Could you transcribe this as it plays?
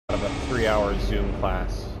Of a 3-hour Zoom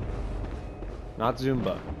class. Not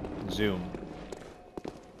Zumba, Zoom.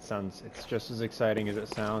 It's just as exciting as it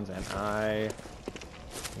sounds, and I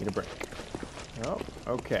need a break. Oh,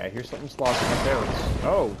 okay, here's something sloshing up there.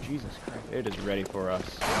 Oh, Jesus Christ, it is ready for us.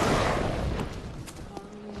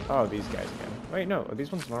 Oh, these guys again. Wait, no, are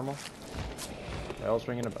these ones normal? The hell's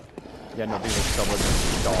ringing a bell? Yeah, no, these are double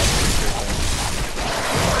dogs.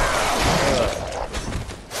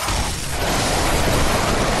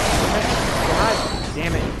 God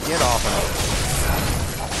damn it, get off of it.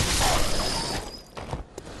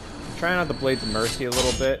 I'm trying out the Blades of Mercy a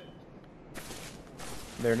little bit.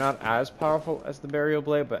 They're not as powerful as the Burial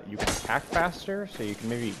Blade, but you can attack faster, so you can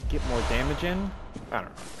maybe get more damage in. I don't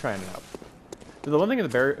know, I'm trying it out. So the one thing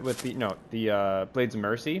with the Blades of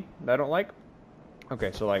Mercy that I don't like.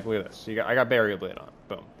 Okay, so like, look at this. So I got Burial Blade on.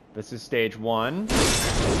 Boom. This is stage 1,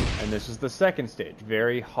 and this is the second stage.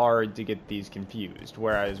 Very hard to get these confused.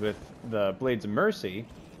 Whereas with the Blades of Mercy,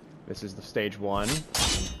 this is the stage 1.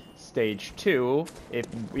 Stage 2, if,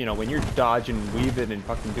 you know, when you're dodging, weaving, and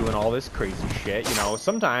fucking doing all this crazy shit, you know,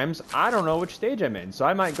 sometimes I don't know which stage I'm in. So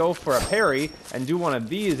I might go for a parry and do one of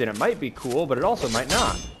these, and it might be cool, but it also might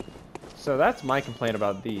not. So that's my complaint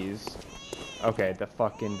about these. Okay, the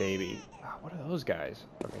fucking baby. What are those guys?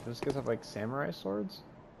 Okay, those guys have like samurai swords?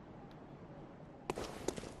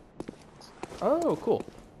 Oh, cool.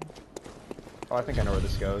 Oh, I think I know where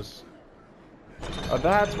this goes. Oh,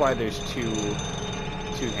 that's why there's two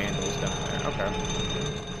handles down there. Okay.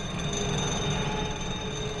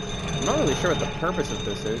 I'm not really sure what the purpose of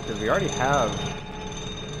this is, because we already have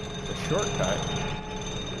the shortcut.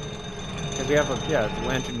 Because we have a, yeah, the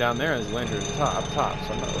lantern down there and the lantern up top,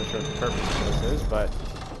 so I'm not really sure what the purpose of this is, but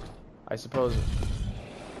I suppose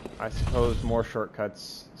more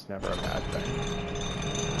shortcuts is never a bad thing.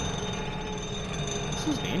 This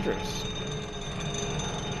is dangerous.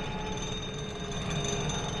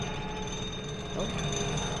 Oh.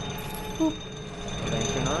 Boop.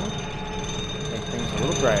 Lantern on. Make things a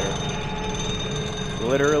little brighter.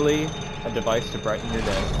 Literally a device to brighten your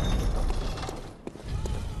day.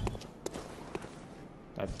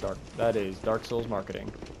 That's dark. That is Dark Souls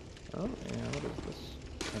marketing. Oh, yeah, what is this?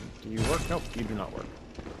 And do you work? Nope, you do not work.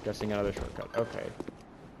 Guessing another shortcut. Okay.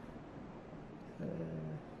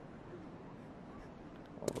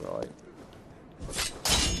 Alright.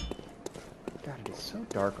 God, it is so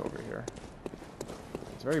dark over here.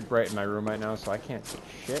 It's very bright in my room right now, so I can't see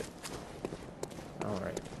shit.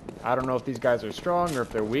 Alright. I don't know if these guys are strong or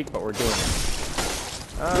if they're weak, but we're doing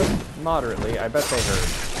it. Moderately. I bet they hurt.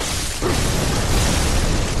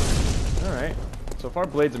 Alright. So far,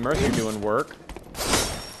 Blades of Mercy are doing work.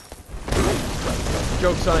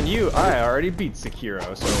 Joke's on you, I already beat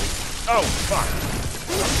Sekiro, so... Oh, fuck!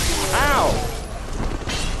 Ow!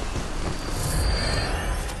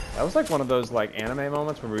 That was like one of those, like, anime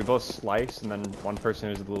moments where we both slice and then one person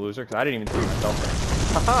is the loser, because I didn't even see myself there.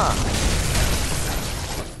 Haha!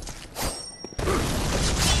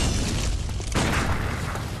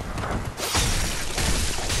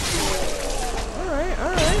 Alright,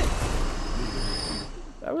 alright.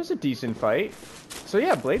 That was a decent fight. So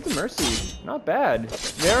yeah, Blades of Mercy, not bad.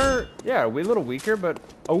 They're, yeah, a little weaker, but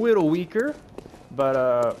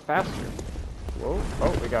faster. Whoa,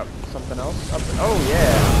 oh, we got something else up there. Oh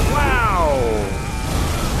yeah, wow!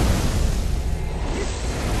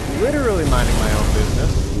 Literally minding my own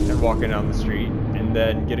business and walking down the street and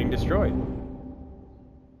then getting destroyed.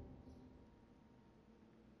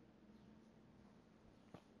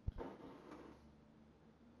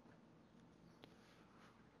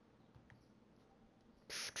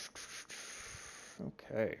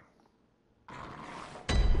 Okay.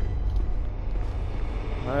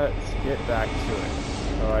 Let's get back to it.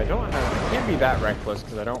 So I can't be that reckless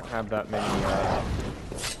because I don't have that many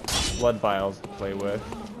blood vials to play with.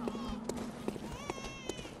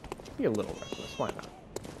 Be a little reckless, why not?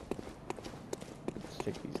 Let's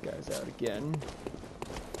take these guys out again.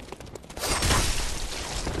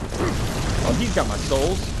 Oh, he's got my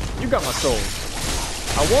souls. You got my souls.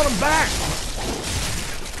 I want them back!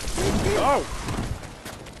 Oh!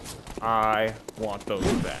 I want those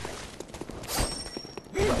back.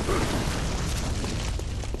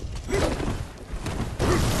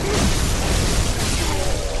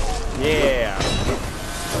 Yeah!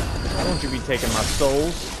 Why don't you be taking my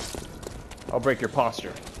souls? I'll break your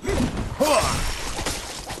posture.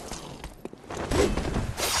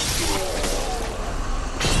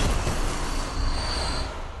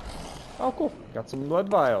 Oh, cool. Got some blood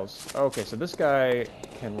vials. Okay, so this guy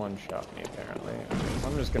can one-shot me, apparently. Okay, so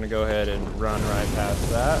I'm just gonna go ahead and run right past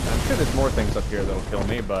that. I'm sure there's more things up here that'll kill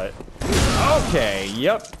me, but... Okay,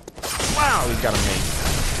 yep. Wow, he's got a mate.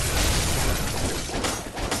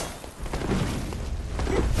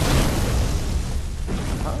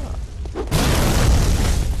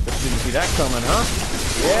 see that coming, huh?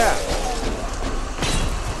 Yeah.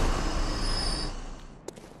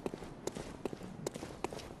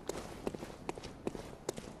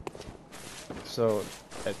 So,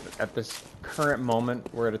 at this current moment,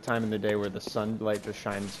 we're at a time in the day where the sunlight just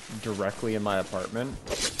shines directly in my apartment.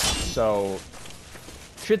 So,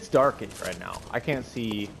 shit's dark right now. I can't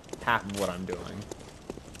see half of what I'm doing.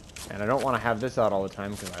 And I don't want to have this out all the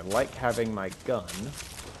time because I like having my gun.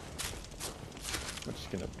 I'm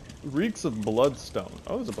just gonna... Reeks of bloodstone.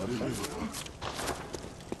 Oh, there's a bloodstone.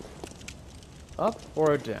 Up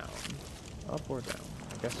or down? Up or down?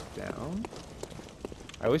 I guess down.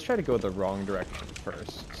 I always try to go the wrong direction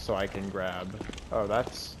first, so I can grab... Oh,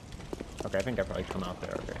 that's... Okay, I think I probably come out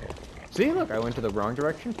there. Okay, here. See, look, I went to the wrong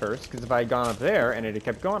direction first, because if I had gone up there and it had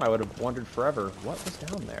kept going, I would have wondered forever, what was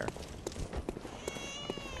down there?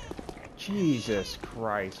 Jesus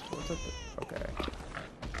Christ. What's up? Okay.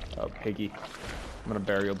 Oh, piggy. I'm gonna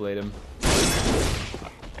burial blade him.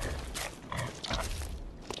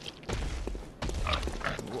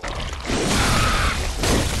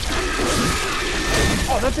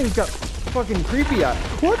 Oh, that thing's got fucking creepy eyes.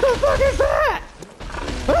 What the fuck is that?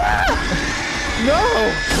 Ah! No!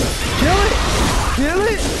 Kill it! Kill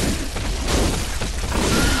it!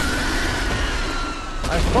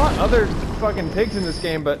 I fought other fucking pigs in this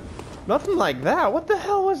game, but nothing like that. What the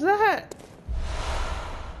hell was that?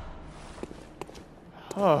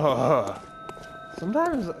 Oh.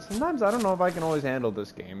 Sometimes I don't know if I can always handle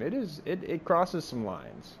this game. It crosses some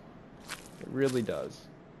lines. It really does.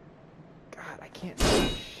 God, I can't see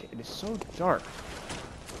shit. It is so dark.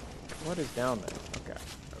 What is down there? Okay.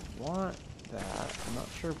 I want that. I'm not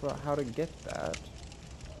sure about how to get that.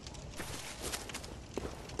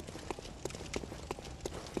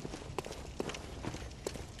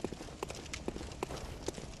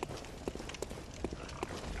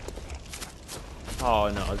 Oh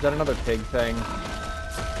no, is that another pig thing?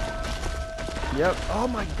 Yep. Oh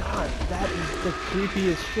my god, that is the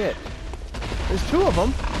creepiest shit. There's two of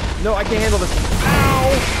them. No, I can't handle this.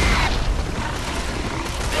 Ow!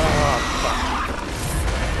 Oh, fuck.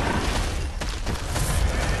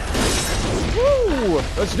 Woo!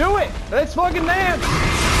 Let's do it! Let's fucking dance!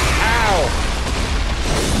 Ow!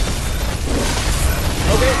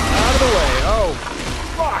 Okay, out of the way. Oh,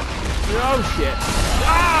 fuck! Oh, shit.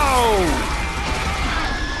 Ow!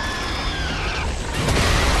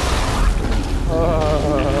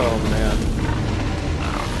 Oh, man.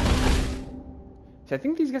 See, I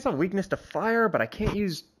think these guys have weakness to fire, but I can't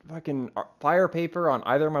use fucking fire paper on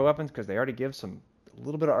either of my weapons because they already give a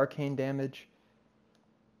little bit of arcane damage.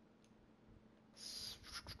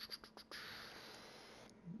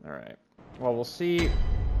 Alright. Well, we'll see.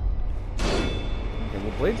 Okay,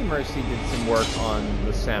 well, Blades of Mercy did some work on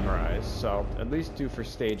the samurais, so at least for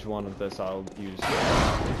stage 1 of this, I'll use them.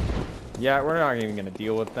 Yeah, we're not even going to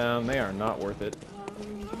deal with them. They are not worth it.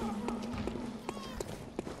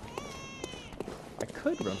 I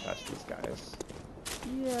could run past these guys.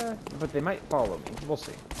 Yeah, but they might follow me. We'll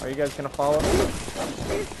see. Are you guys going to follow me?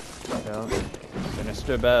 No.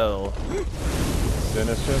 Sinister Bell.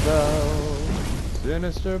 Sinister Bell.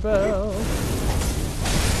 Sinister Bell.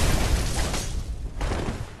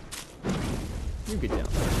 You get down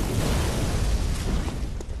there.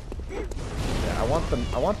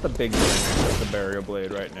 I want the big thing with the burial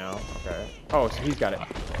blade right now. Okay. Oh, so he's got it.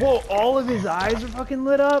 Whoa, all of his eyes are fucking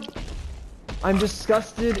lit up? I'm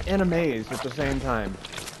disgusted and amazed at the same time.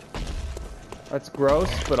 That's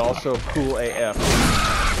gross, but also cool AF.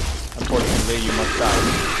 Unfortunately, you must die.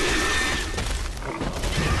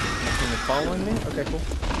 Nothing is following me? Okay, cool.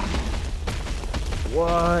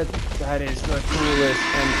 What? That is the coolest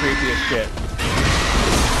and creepiest shit.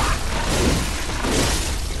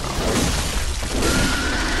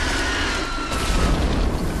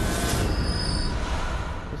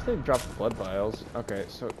 They dropped blood vials. Okay,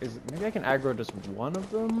 so maybe I can aggro just one of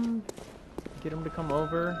them? Get him to come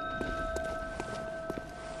over?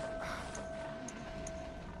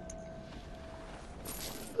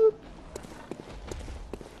 Boop.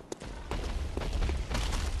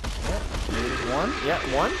 Yeah, there's one. Yeah,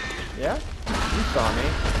 one. Yeah, you saw me.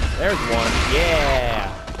 There's one. Yeah.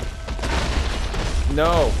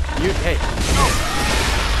 No, you. Hey. Oh.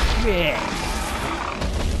 Yeah.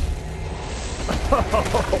 Oh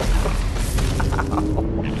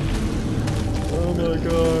my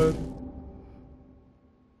god.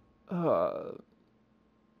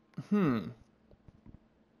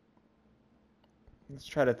 Let's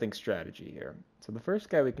try to think strategy here. So the first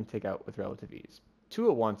guy we can take out with relative ease. 2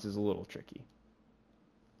 at once is a little tricky.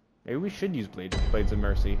 Maybe we should use Blades of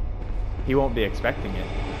Mercy. He won't be expecting it.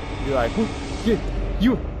 He'll be like,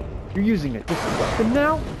 you You're using a different weapon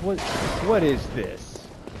now? What is this?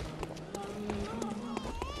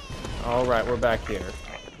 Alright, we're back here.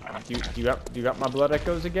 Do you got my blood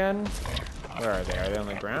echoes again? Where are they? Are they on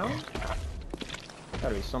the ground?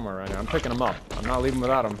 Gotta be somewhere right now. I'm picking them up. I'm not leaving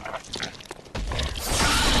without them.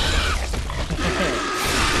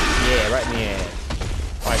 Yeah, right in the ass.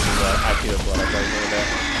 Oh, I see the blood echoes over there.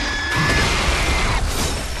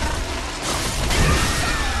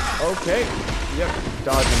 Okay. Yep.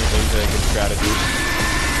 Dodging is a good strategy.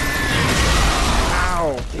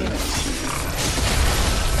 Ow! Damn it.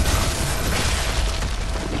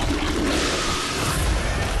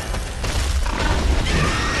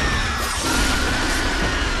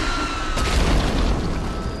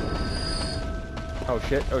 Oh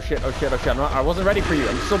shit, oh shit, oh shit, oh shit. I wasn't ready for you.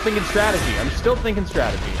 I'm still thinking strategy.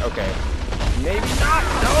 Okay. Maybe not.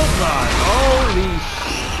 Oh god. Holy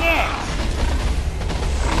shit.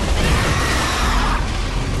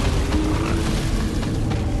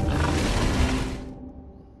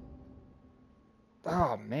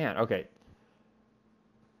 Oh man, okay.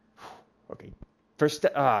 Okay. First, okay,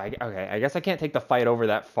 I guess I can't take the fight over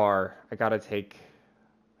that far. I gotta take...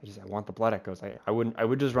 I want the blood echoes. I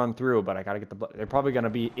would just run through, but I gotta get the blood. They're probably gonna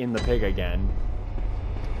be in the pig again.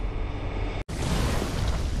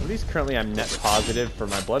 At least currently I'm net positive for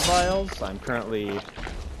my blood vials. I'm currently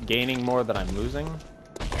gaining more than I'm losing.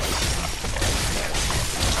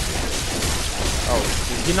 Oh,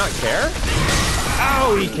 does he not care?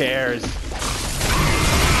 Oh, he cares.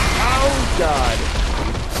 Oh god.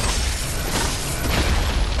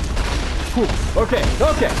 Whew. Okay,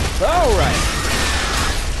 all right.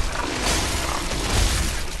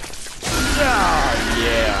 Oh,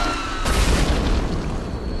 yeah.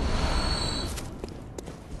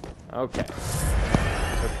 Okay.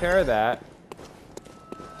 Took care of that.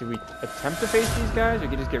 Do we attempt to face these guys, or we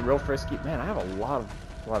can just get real frisky? Man, I have a lot of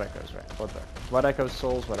blood echoes, right? What the? Blood echoes,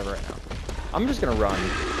 souls, whatever right now. I'm just gonna run.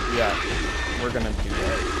 Yeah, we're gonna do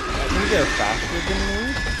that. I think they're faster than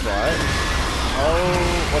me, but... Oh,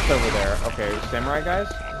 what's over there? Okay, samurai guys?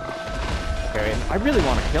 Okay, I really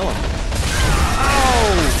want to kill him.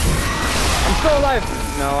 Oh! I'm still alive!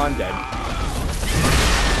 No, I'm dead.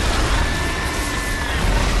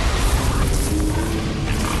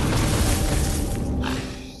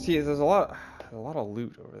 See, there's a lot of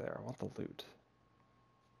loot over there. I want the loot.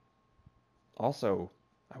 Also,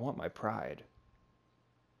 I want my pride.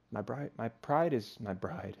 My pride is my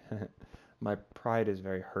bride. My pride is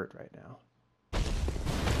very hurt right now.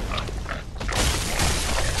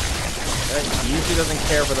 He usually doesn't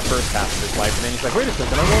care for the first half of his life, and then he's like, wait a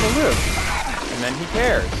second, I want to live. And then he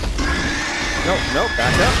cares. Nope,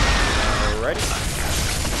 back up. Alrighty.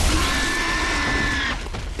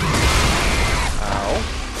 Ow.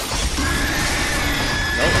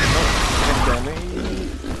 Nope, you can kill me.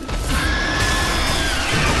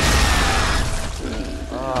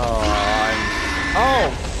 Oh,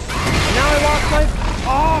 and now I lost my...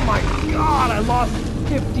 Oh my god, I lost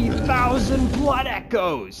 50,000 blood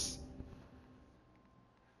echoes.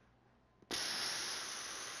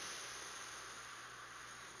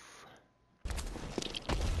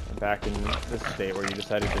 Back in this state where you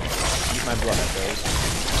decided to eat my blood echoes.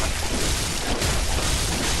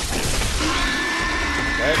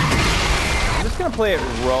 Okay. I'm just gonna play it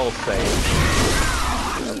roll safe.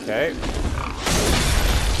 Okay.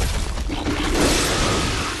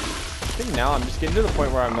 I think now I'm just getting to the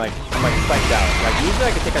point where I'm like psyched out. Like usually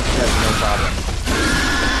I could take out the guys no problem.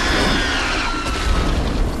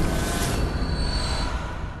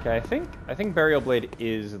 Okay, I think Burial Blade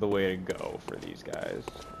is the way to go for these guys.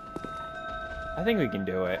 I think we can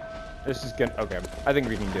do it. This is good. Okay, I think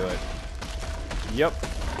we can do it. Yep.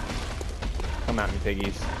 Come at me,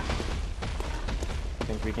 piggies. I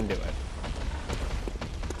think we can do it.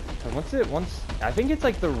 Once I think it's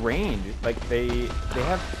like the range. Like they're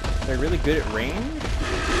really good at range.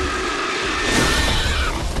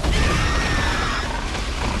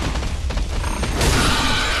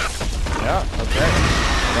 Yeah, okay.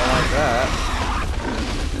 I don't like that.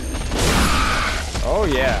 Oh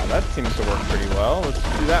yeah, that seems to work pretty well. Let's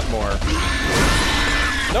do that more.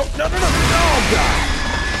 Nope, no. Oh god!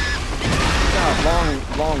 God,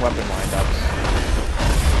 long weapon windups.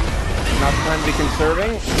 Not the time to be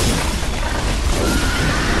conserving.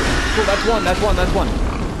 Cool, that's one.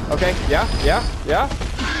 Okay, yeah.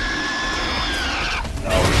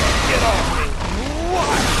 No, get off me.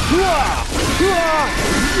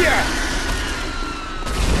 Yes!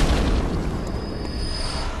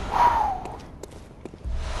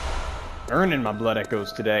 Earning my blood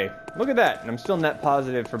echoes today. Look at that, and I'm still net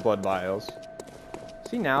positive for blood vials.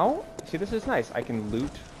 See now? See, this is nice. I can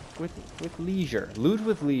loot with leisure. Loot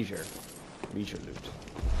with leisure. Leisure loot.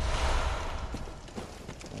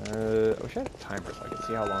 I wish I had a timer so I could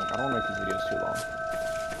see how long. I don't want to make these videos too long.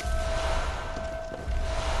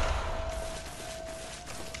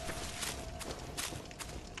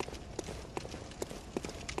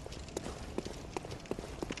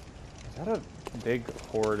 Is that a big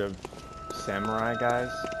horde of samurai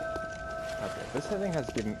guys? Okay, this I think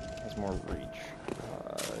has more reach.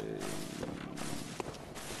 Okay.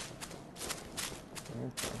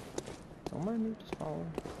 Don't mind me just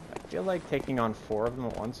following. I feel like taking on 4 of them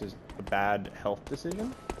at once is a bad health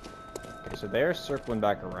decision. Okay, so they're circling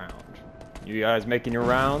back around. You guys making your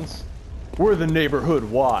rounds? We're the neighborhood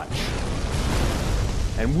watch.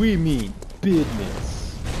 And we mean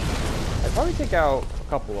business. I'd probably take out a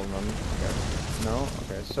couple of them. Okay. No?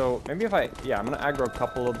 Okay, so maybe if yeah, I'm gonna aggro a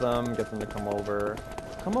couple of them, get them to come over.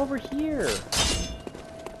 Come over here!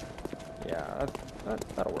 Yeah,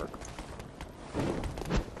 that'll work.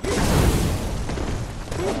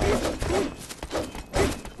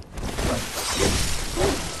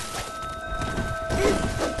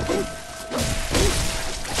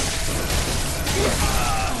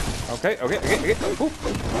 Okay. Ooh.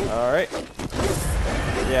 All right.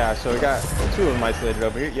 Yeah, so we got 2 of them isolated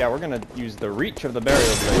over here. Yeah, we're gonna use the reach of the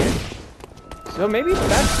burial blade. So maybe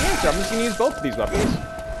that's the answer. I'm just gonna use both of these weapons.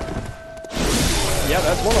 Yeah,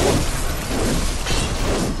 that's one of them.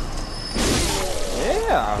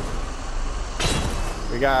 Yeah.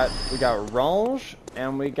 We got range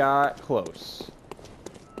and we got close.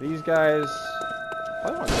 These guys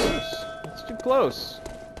probably want close. It's too close.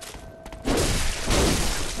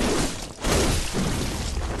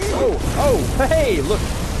 Oh, hey, look.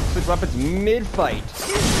 Switch weapons mid-fight.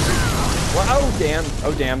 Well, oh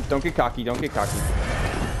damn. Don't get cocky. Okay,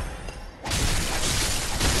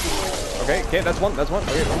 that's one.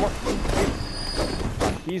 Okay, one more.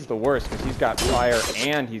 He's the worst because he's got fire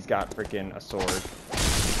and he's got freaking a sword.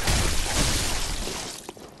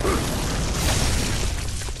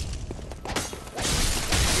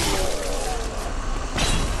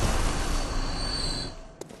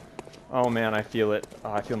 Oh man, I feel it.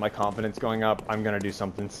 Oh, I feel my confidence going up. I'm gonna do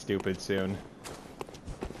something stupid soon.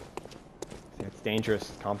 It's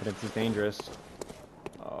dangerous. Confidence is dangerous.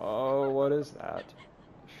 Oh, what is that?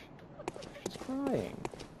 She's crying.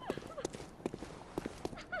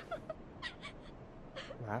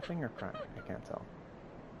 Laughing or crying? I can't tell.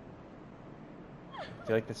 I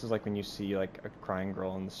feel like this is like when you see like a crying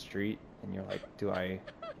girl in the street and you're like, do I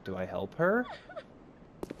help her?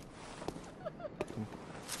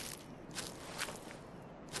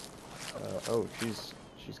 Oh, she's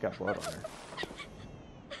got blood on her.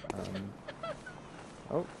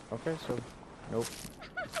 Oh, okay, so, nope.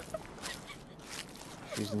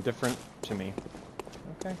 She's indifferent to me.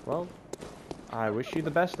 Okay, well, I wish you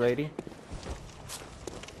the best, lady.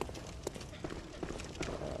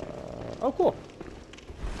 Oh, cool.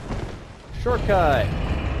 Shortcut!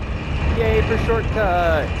 Yay for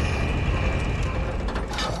shortcuts!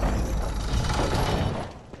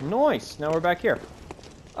 Nice, now we're back here.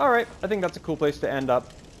 Alright, I think that's a cool place to end up.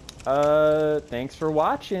 Thanks for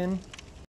watching.